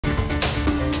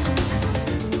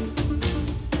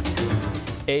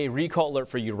A recall alert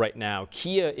for you right now.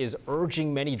 Kia is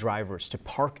urging many drivers to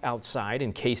park outside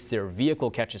in case their vehicle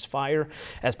catches fire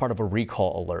as part of a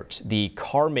recall alert. The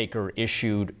car maker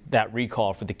issued that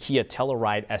recall for the Kia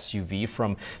Telluride SUV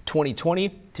from 2020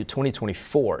 to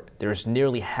 2024. There's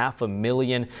nearly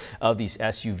 500,000 of these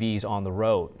SUVs on the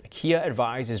road. Kia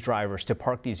advises drivers to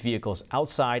park these vehicles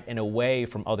outside and away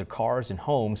from other cars and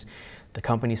homes. The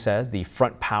company says the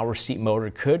front power seat motor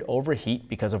could overheat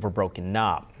because of a broken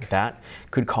knob. That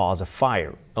could cause a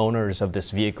fire. Owners of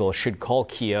this vehicle should call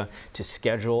Kia to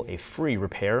schedule a free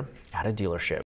repair at a dealership.